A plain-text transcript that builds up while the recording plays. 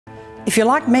If you're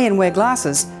like me and wear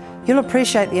glasses, you'll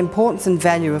appreciate the importance and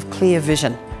value of clear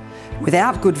vision.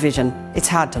 Without good vision, it's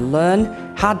hard to learn,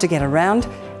 hard to get around,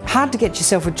 hard to get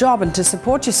yourself a job and to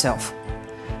support yourself.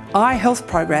 Eye health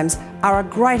programs are a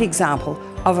great example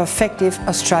of effective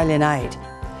Australian aid.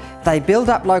 They build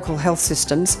up local health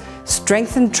systems,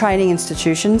 strengthen training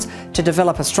institutions to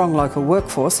develop a strong local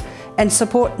workforce, and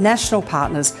support national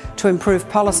partners to improve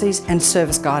policies and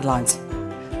service guidelines.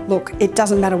 Look, it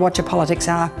doesn't matter what your politics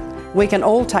are, we can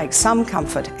all take some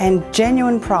comfort and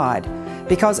genuine pride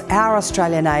because our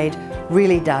Australian aid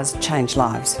really does change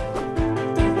lives.